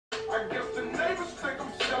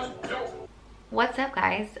What's up,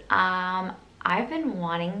 guys? I've been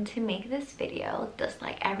wanting to make this video just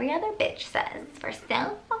like every other bitch says for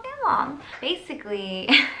so fucking long. Basically,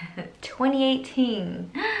 2018.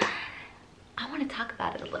 I want to talk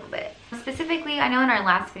about it a little bit. Specifically, I know in our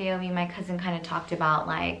last video, me and my cousin kind of talked about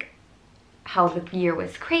like how the year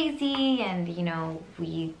was crazy and, you know,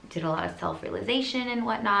 we did a lot of self-realization and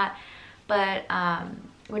whatnot, but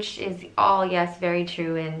which is all, yes, very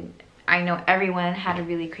true, and I know everyone had a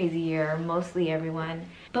really crazy year, mostly everyone.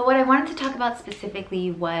 But what I wanted to talk about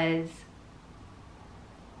specifically was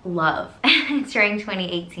love during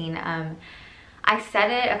 2018. I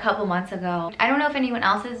said it a couple months ago. I don't know if anyone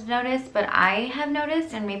else has noticed, but I have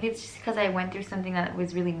noticed, and maybe it's just because I went through something that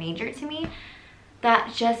was really major to me,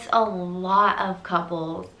 that just a lot of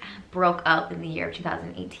couples broke up in the year of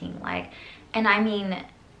 2018. Like, and I mean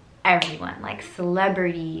everyone, like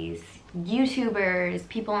celebrities, YouTubers,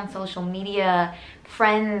 people on social media,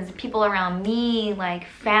 friends, people around me, like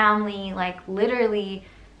family, like literally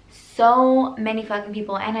so many fucking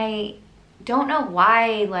people. And I don't know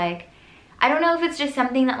why, like, I don't know if it's just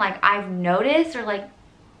something that like I've noticed or like,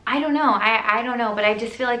 I don't know, I don't know, but I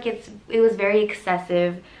just feel like it was very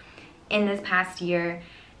excessive in this past year.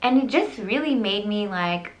 And it just really made me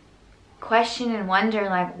like question and wonder,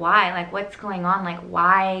 like, why, like what's going on, like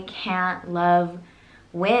why can't love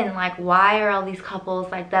win? Like, why are all these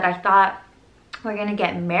couples like that I thought were gonna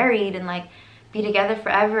get married and like be together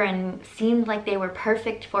forever and seemed like they were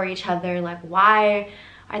perfect for each other, like why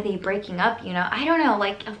are they breaking up? You know, I don't know,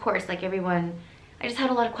 like of course, like everyone, I just had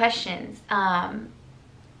a lot of questions. And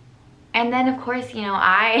then of course, you know,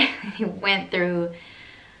 I went through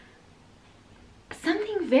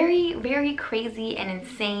something very, very crazy and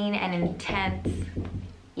insane and intense.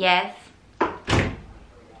 Yes.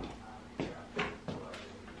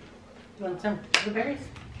 You want some blueberries?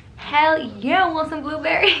 Hell yeah, I want some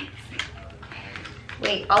blueberries.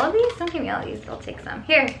 Wait, all of these? Don't give me all these. I'll take some.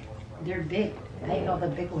 Here. They're big. I ate all the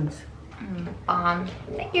big ones. Bomb.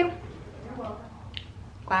 Thank you.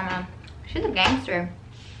 Grandma. She's a gangster.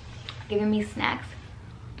 Giving me snacks.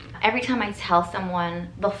 Every time I tell someone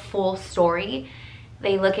the full story,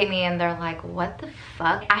 they look at me and they're like, what the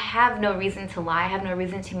fuck? I have no reason to lie. I have no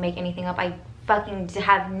reason to make anything up. I fucking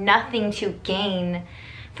have nothing to gain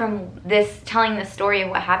from this, telling the story of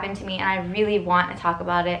what happened to me, and I really want to talk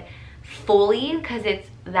about it fully because it's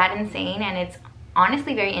that insane and it's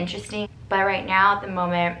honestly very interesting. But right now at the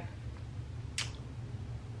moment,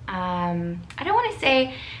 I don't want to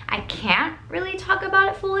say I can't really talk about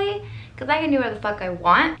it fully because I can do whatever the fuck I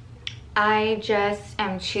want. I just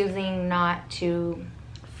am choosing not to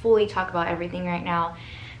fully talk about everything right now,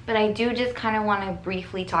 but I do just kind of want to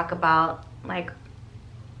briefly talk about like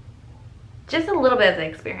just a little bit of the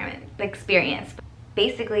experience.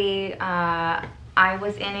 Basically, I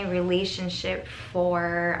was in a relationship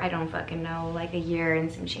for, I don't fucking know, like a year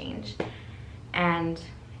and some change. And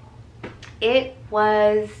it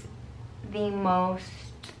was the most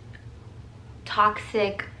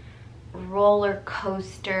toxic roller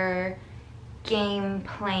coaster, game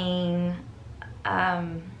playing,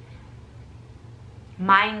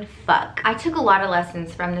 mind fuck. I took a lot of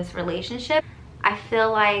lessons from this relationship. I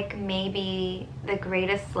feel like maybe the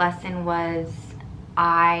greatest lesson was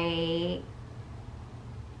I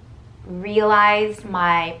realized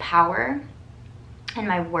my power and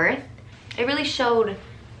my worth. It really showed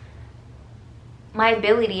my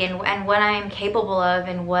ability and what I am capable of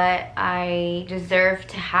and what I deserve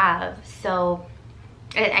to have. So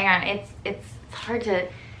it's hard to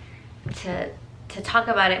talk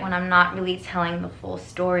about it when I'm not really telling the full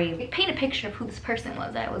story. Paint a picture of who this person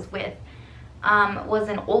was that I was with. Was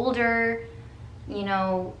an older, you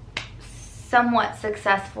know, somewhat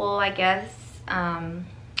successful, I guess,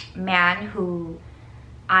 man who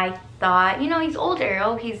I thought, you know, he's older,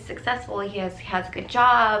 oh, he's successful, he has a good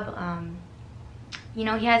job, you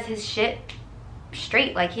know, he has his shit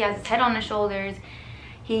straight, like he has his head on his shoulders,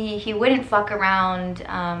 he wouldn't fuck around,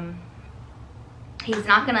 he's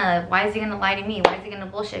not gonna, why is he gonna lie to me, why is he gonna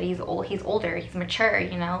bullshit, he's older, he's mature,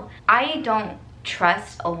 you know. I don't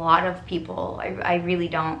trust a lot of people, I really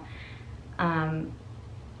don't, and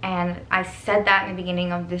I said that in the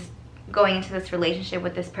beginning of this, going into this relationship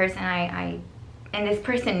with this person. And this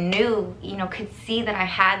person knew, you know, could see that I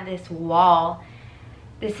had this wall,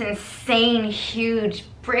 this insane huge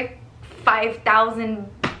brick 5,000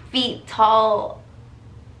 feet tall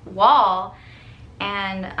wall,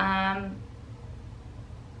 and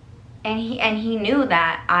he knew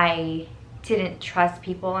that I didn't trust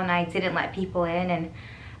people and I didn't let people in, and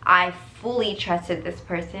I fully trusted this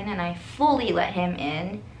person and I fully let him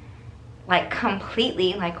in, like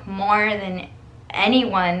completely, like more than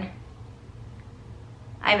anyone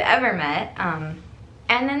I've ever met.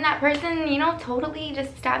 And then that person, you know, totally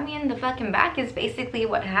just stabbed me in the fucking back is basically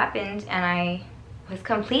what happened. And I was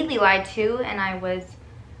completely lied to, and I was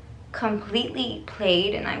completely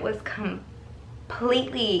played, and I was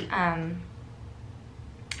completely, and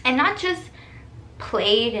not just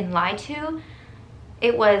played and lied to,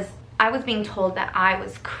 I was being told that I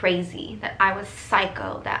was crazy, that I was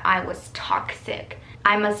psycho, that I was toxic.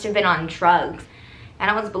 I must have been on drugs. And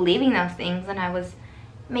I was believing those things, and I was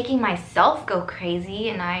making myself go crazy,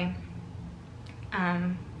 and I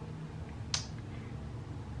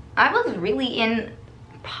was really in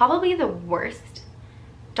probably the worst,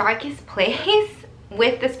 darkest place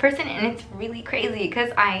with this person. And it's really crazy because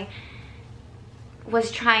I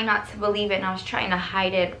was trying not to believe it, and I was trying to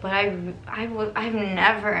hide it, but I've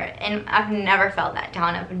never felt that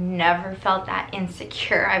down. I've never felt that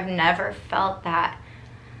insecure. I've never felt that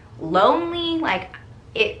lonely. Like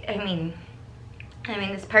I mean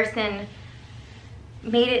this person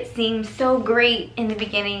made it seem so great in the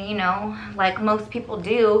beginning, you know, like most people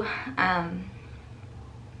do, and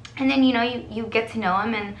then, you know, you get to know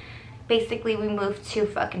him, and basically we moved too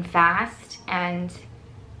fucking fast, and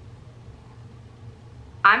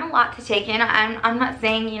I'm a lot to take in. I'm not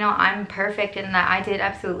saying, you know, I'm perfect and that I did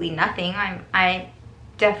absolutely nothing. I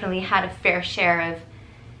definitely had a fair share of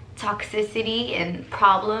toxicity and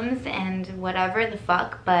problems and whatever the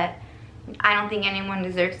fuck, but I don't think anyone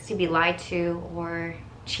deserves to be lied to or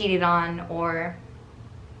cheated on or,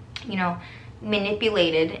 you know,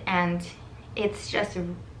 manipulated. And it's just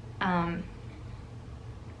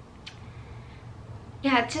yeah,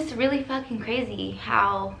 it's just really fucking crazy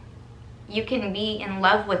how you can be in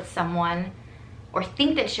love with someone or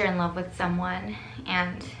think that you're in love with someone,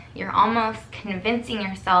 and you're almost convincing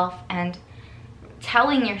yourself and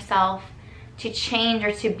telling yourself to change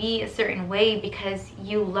or to be a certain way because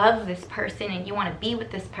you love this person and you want to be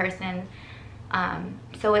with this person.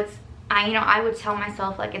 So it's, you know, I would tell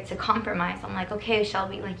myself, like, it's a compromise. I'm like, okay,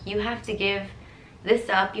 Shelby, like, you have to give this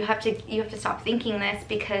up. You have to stop thinking this,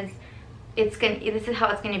 because this is how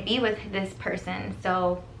it's gonna be with this person.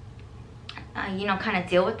 So you know, kind of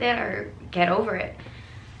deal with it or get over it.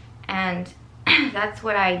 And that's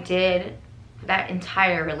what I did that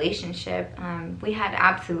entire relationship. We had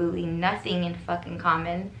absolutely nothing in fucking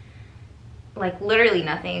common, like literally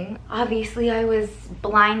nothing. Obviously I was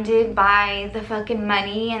blinded by the fucking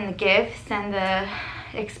money and the gifts and the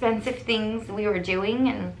expensive things we were doing,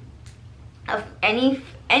 and of any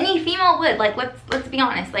female would, like, let's be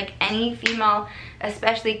honest, like any female,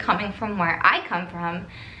 especially coming from where I come from,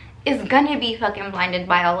 is gonna be fucking blinded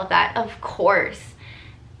by all of that, of course.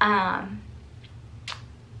 But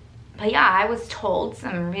yeah, I was told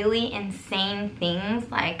some really insane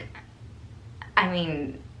things, like, I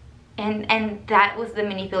mean, and that was the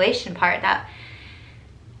manipulation part, that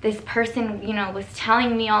this person, you know, was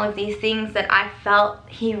telling me all of these things that I felt,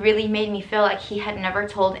 he really made me feel like he had never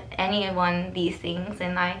told anyone these things,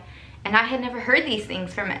 and I had never heard these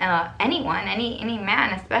things from anyone, any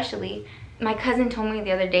man especially. My cousin told me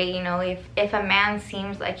the other day, you know, if a man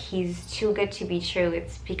seems like he's too good to be true,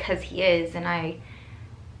 it's because he is. And I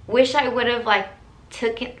wish I would have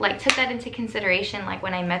took that into consideration, like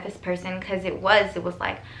when I met this person, because it was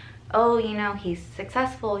like, oh, you know, he's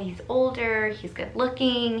successful, he's older, he's good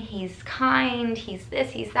looking, he's kind, he's this,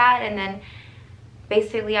 he's that. And then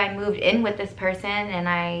basically I moved in with this person, and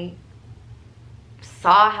I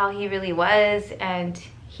saw how he really was, and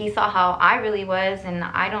he saw how I really was, and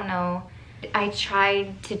I don't know. I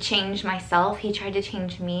tried to change myself, he tried to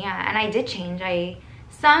change me, and I did change.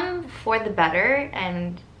 Some for the better,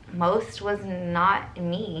 and most was not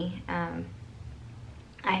me. I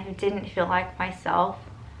didn't feel like myself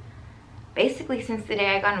basically since the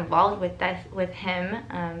day I got involved with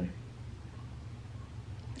him.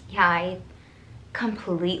 Yeah, I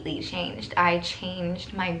completely changed. I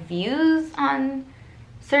changed my views on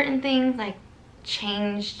certain things, I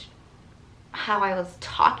changed how I was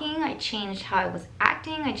talking, I changed how I was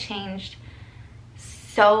acting, I changed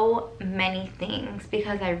so many things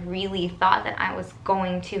because I really thought that I was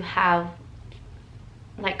going to have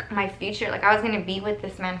like my future, like I was going to be with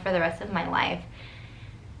this man for the rest of my life.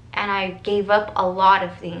 And I gave up a lot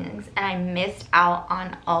of things, and I missed out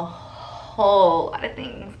on a whole lot of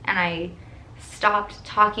things, and I stopped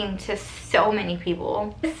talking to so many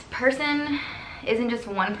people. This person isn't just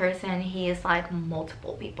one person, he is like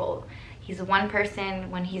multiple people. He's one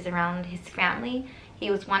person when he's around his family,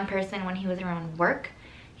 he was one person when he was around work,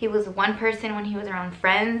 he was one person when he was around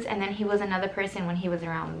friends, and then he was another person when he was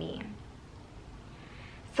around me.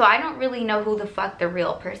 So I don't really know who the fuck the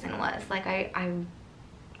real person was. Like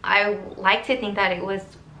I like to think that it was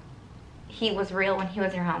he was real when he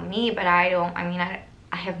was around me, but I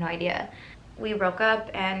have no idea. We broke up,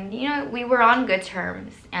 and you know, we were on good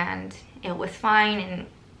terms and it was fine, and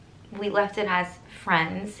we left it as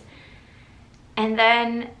friends. And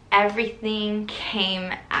then everything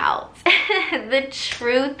came out. The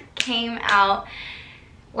truth came out.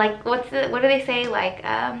 Like, what do they say? Like,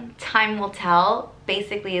 time will tell,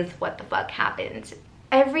 basically, is what the fuck happened.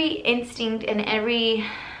 Every instinct and every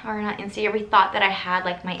thought that I had,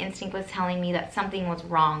 like, my instinct was telling me that something was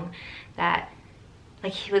wrong, that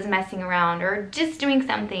like he was messing around or just doing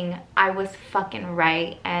something. I was fucking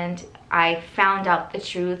right, and I found out the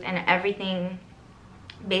truth, and everything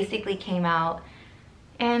basically came out.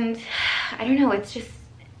 And I don't know, it's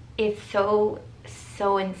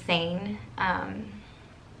so insane.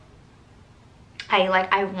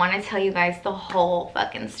 I want to tell you guys the whole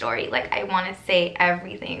fucking story. Like, I want to say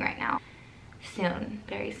everything right now. Soon,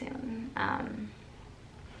 very soon.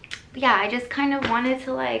 But yeah, I just kind of wanted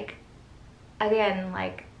to, like, again,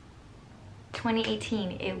 like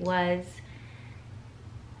 2018, it was,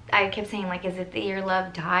 I kept saying, like, is it the year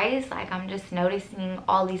love dies? Like, I'm just noticing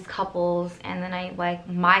all these couples, and then I, like,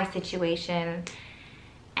 my situation,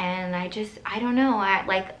 and I don't know,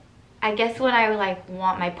 I guess what I, like,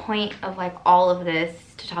 want, my point of, like, all of this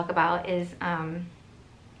to talk about is,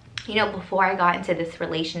 you know, before I got into this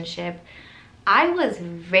relationship, I was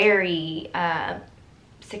very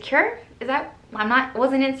secure.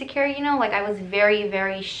 Wasn't insecure, you know, like, I was very,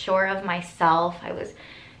 very sure of myself. I was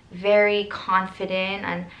very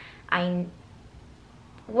confident, and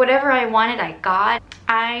whatever I wanted, I got.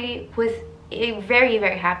 I was very,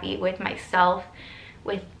 very happy with myself,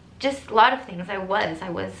 with just a lot of things. I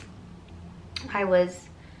was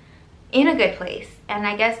in a good place, and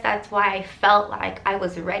I guess that's why I felt like I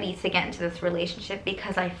was ready to get into this relationship,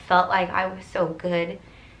 because I felt like I was so good,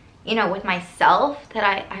 you know, with myself,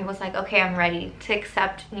 that I was like, okay, I'm ready to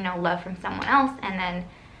accept, you know, love from someone else. And then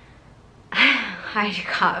I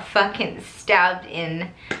got fucking stabbed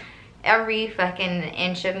in every fucking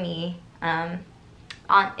inch of me, in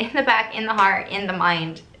the back, in the heart, in the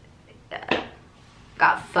mind.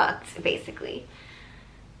 Got fucked, basically.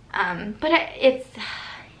 But it's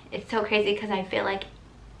so crazy, because I feel like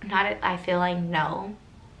I know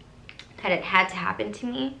that it had to happen to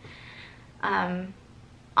me,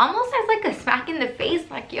 almost as like a smack in the face,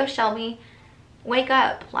 like, yo, Shelby, wake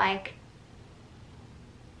up. Like,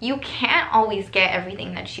 you can't always get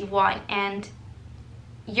everything that you want, and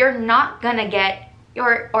you're not gonna get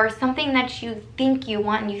or something that you think you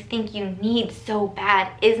want and you think you need so bad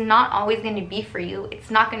is not always going to be for you. It's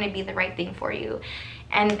not going to be the right thing for you.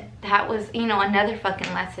 And that was, you know, another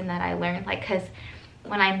fucking lesson that I learned. Like, because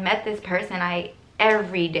when I met this person, I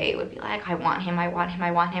every day would be like, I want him, I want him,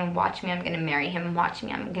 I want him, watch me, I'm gonna marry him, watch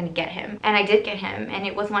me, I'm gonna get him. And I did get him, and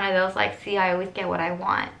it was one of those, like, see, I always get what I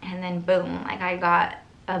want. And then boom, like, I got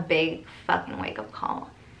a big fucking wake-up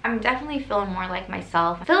call. I'm definitely feeling more like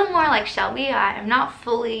myself. I'm feeling more like Shelby. I'm not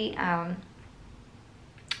fully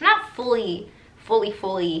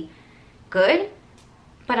fully good,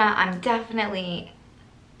 but I'm definitely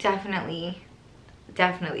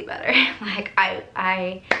better. Like,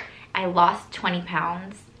 I lost 20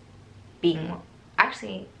 pounds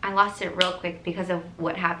actually, I lost it real quick because of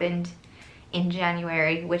what happened in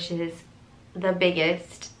January, which is the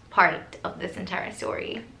biggest part of this entire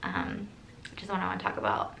story, which is what I want to talk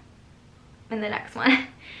about in the next one.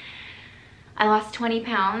 I lost 20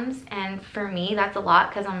 pounds, and for me, that's a lot,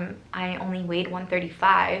 because I only weighed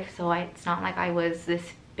 135, so it's not like I was this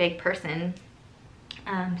big person.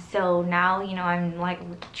 So now, you know, I'm like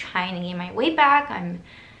trying to gain my weight back.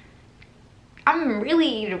 I'm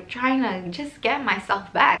really trying to just get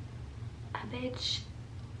myself back. A bitch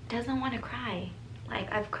doesn't want to cry.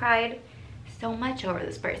 Like, I've cried so much over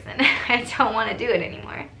this person. I don't want to do it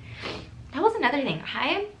anymore. That was another thing.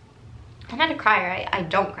 I'm not a crier. I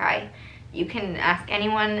don't cry. You can ask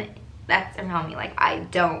anyone that's around me. Like, I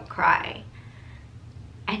don't cry.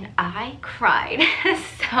 And I cried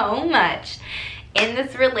so much in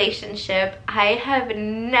this relationship. I have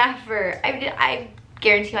never, I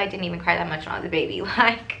guarantee you I didn't even cry that much when I was a baby.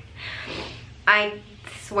 Like, I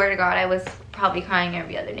swear to God, I was probably crying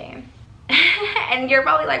every other day. And you're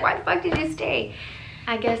probably like, why the fuck did you stay?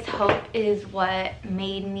 I guess hope is what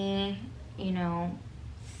made me, you know,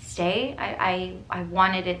 stay. I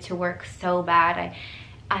wanted it to work so bad.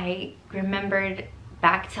 I remembered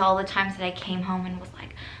back to all the times that I came home and was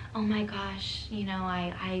like, oh my gosh, you know,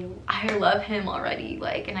 I love him already.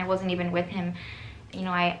 Like, and I wasn't even with him. You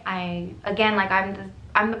know, again, like,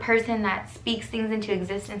 I'm the person that speaks things into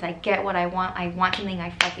existence. I get what I want. I want something,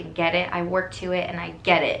 I fucking get it. I work to it, and I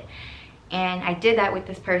get it. And I did that with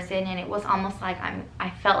this person, and it was almost like I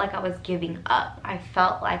felt like I was giving up. I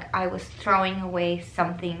felt like I was throwing away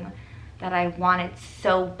something that I wanted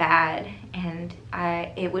so bad, and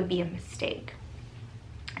it would be a mistake.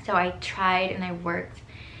 So I tried and I worked,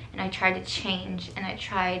 and I tried to change, and I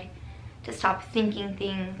tried to stop thinking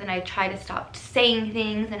things, and I tried to stop saying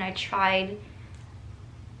things, and I tried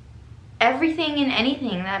everything and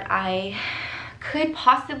anything that I could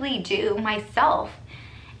possibly do myself.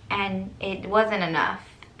 And it wasn't enough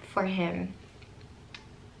for him.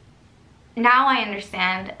 Now I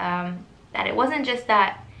understand that it wasn't just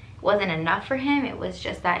that it wasn't enough for him, it was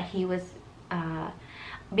just that he was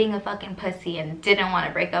being a fucking pussy and didn't want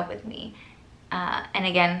to break up with me. And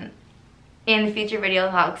again, in the future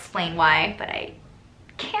videos I'll explain why, but I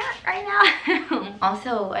can't right now.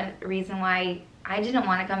 Also, a reason why I didn't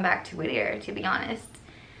want to come back to Whittier, to be honest.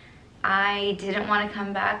 I didn't want to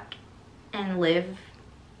come back and live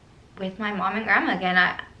with my mom and grandma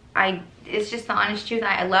again. It's just the honest truth.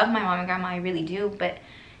 I love my mom and grandma, I really do, but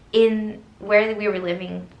in where we were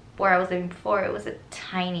living, where I was living before, it was a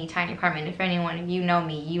tiny apartment. If anyone of you know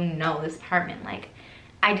me, you know this apartment. Like,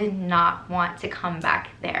 I did not want to come back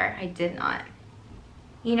there. I did not.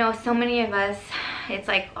 You know, so many of us, it's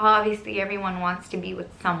like, obviously everyone wants to be with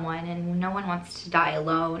someone, and no one wants to die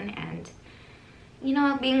alone, and you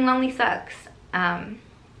know, being lonely sucks.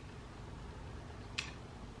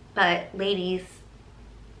 But ladies,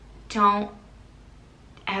 don't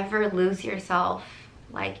ever lose yourself,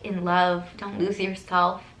 like in love. Don't lose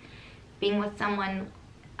yourself being with someone.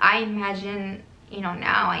 I imagine, you know,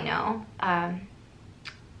 now I know,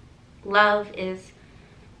 love is,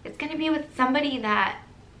 it's gonna be with somebody that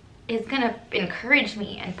is gonna encourage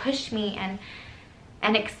me and push me and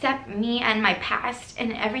accept me and my past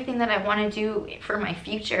and everything that I want to do for my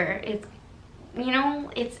future. It's, you know,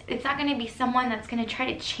 it's not going to be someone that's going to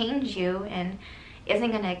try to change you and isn't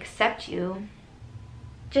going to accept you.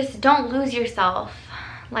 Just don't lose yourself.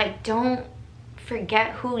 Like, don't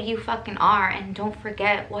forget who you fucking are, and don't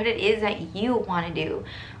forget what it is that you want to do.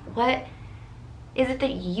 What is it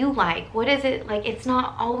that you like? What is it like? It's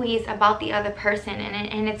not always about the other person,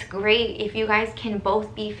 and it's great if you guys can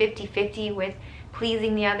both be 50-50 with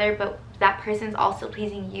pleasing the other, but that person's also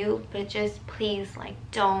pleasing you. But just please, like,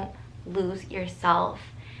 don't lose yourself.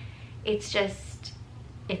 It's just,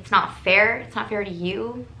 it's not fair. It's not fair to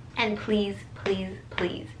you. And please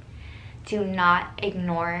do not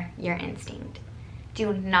ignore your instinct.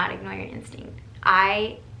 Do not ignore your instinct.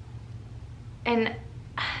 I mean,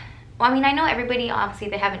 I know everybody, obviously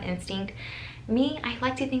they have an instinct. Me, I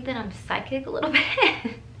like to think that I'm psychic a little bit,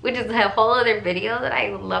 which is a whole other video that I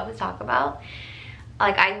would love to talk about.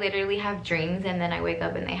 Like, I literally have dreams and then I wake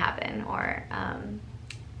up and they happen. Or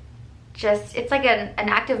just, it's like an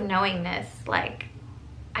act of knowingness. Like,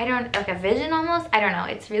 like a vision almost. I don't know.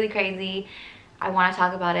 It's really crazy. I want to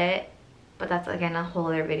talk about it, but that's, again, a whole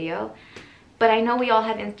other video. But I know we all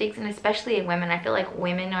have instincts, and especially in women. I feel like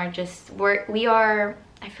women are just,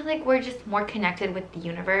 I feel like we're just more connected with the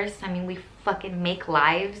universe. I mean, we fucking make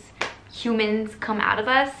lives. Humans come out of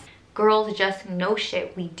us. Girls just know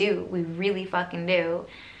shit. We do. We really fucking do.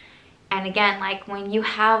 And again, like, when you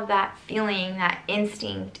have that feeling, that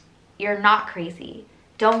instinct, you're not crazy.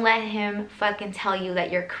 Don't let him fucking tell you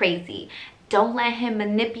that you're crazy. Don't let him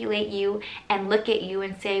manipulate you and look at you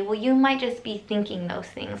and say, well, you might just be thinking those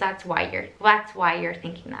things. That's why you're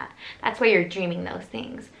thinking that. That's why you're dreaming those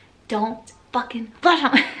things. Don't fucking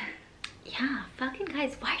let him. Yeah, fucking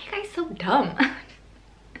guys, why are you guys so dumb?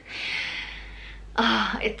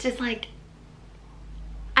 It's just like,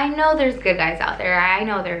 I know there's good guys out there. I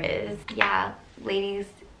know there is. Yeah, ladies,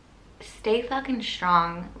 stay fucking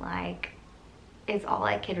strong. Like, is all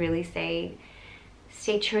I could really say.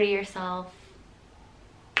 Stay true to yourself.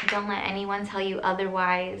 Don't let anyone tell you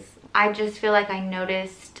otherwise. I just feel like I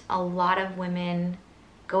noticed a lot of women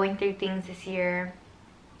going through things this year.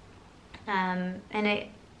 And it,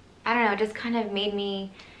 I don't know, just kind of made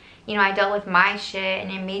me, you know, I dealt with my shit,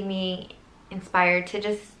 and it made me inspired to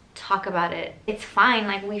just talk about it. It's fine.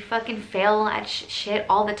 Like, we fucking fail at shit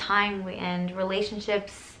all the time, and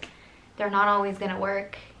relationships, they're not always gonna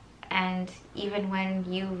work. And even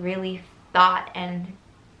when you really thought and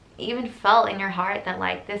even felt in your heart that,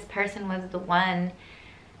 like, this person was the one,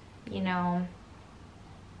 you know,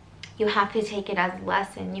 you have to take it as a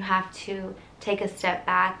lesson. You have to take a step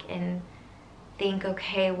back and think,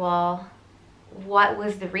 okay, well, what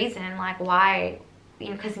was the reason? Like, why? You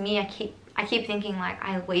know, because me, I keep thinking, like,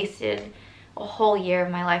 I wasted a whole year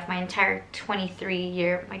of my life, my entire 23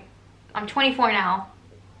 year, I'm 24 now.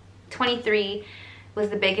 23 was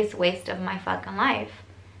the biggest waste of my fucking life.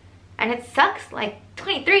 And it sucks, like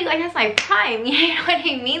 23, like that's my prime, you know what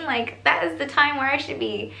I mean? Like that is the time where I should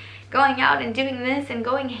be going out and doing this and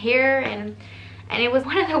going here, and it was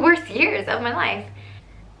one of the worst years of my life.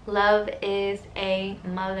 Love is a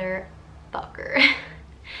motherfucker.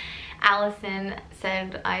 Allison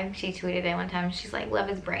said, she tweeted it one time, she's like, love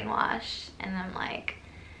is brainwash. And I'm like,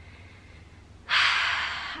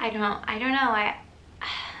 I don't know. I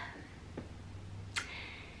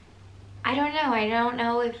don't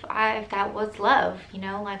know if that was love, you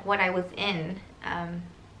know, like what I was in.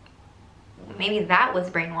 Maybe that was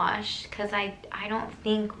brainwash, because I don't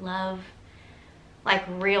think love, like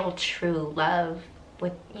real true love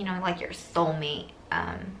with, you know, like your soulmate,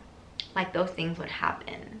 like those things would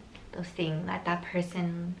happen. Those things, that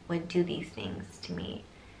person would do these things to me.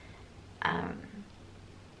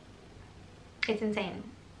 It's insane.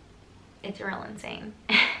 It's real insane.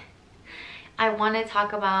 I want to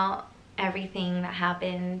talk about everything that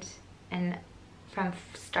happened and from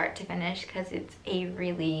start to finish, because it's a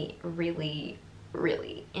really, really,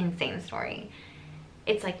 really insane story.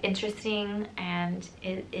 It's like interesting, and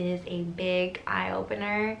it is a big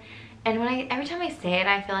eye-opener. And every time I say it,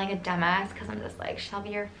 I feel like a dumbass, because I'm just like, Shelby,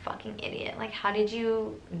 you're a fucking idiot. Like, how did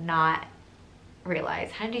you not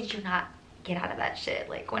realize? How did you not get out of that shit,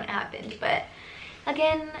 like, when it happened? But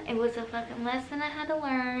again, it was a fucking lesson I had to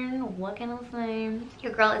learn. What can I say?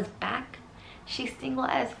 Your girl is back. She's single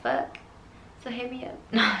as fuck. So hit me up.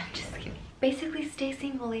 No, I'm just kidding. Basically, stay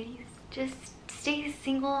single, ladies. Just stay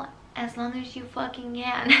single as long as you fucking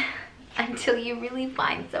can. Until you really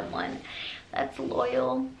find someone that's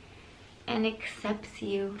loyal and accepts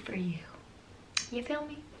you for you. You feel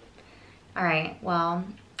me? All right, well,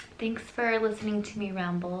 thanks for listening to me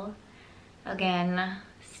ramble. Again,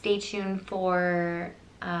 stay tuned for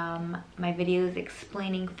my videos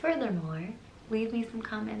explaining furthermore. Leave me some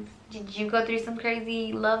comments. Did you go through some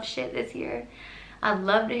crazy love shit this year? I'd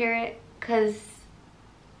love to hear it, because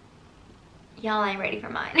y'all ain't ready for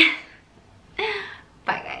mine.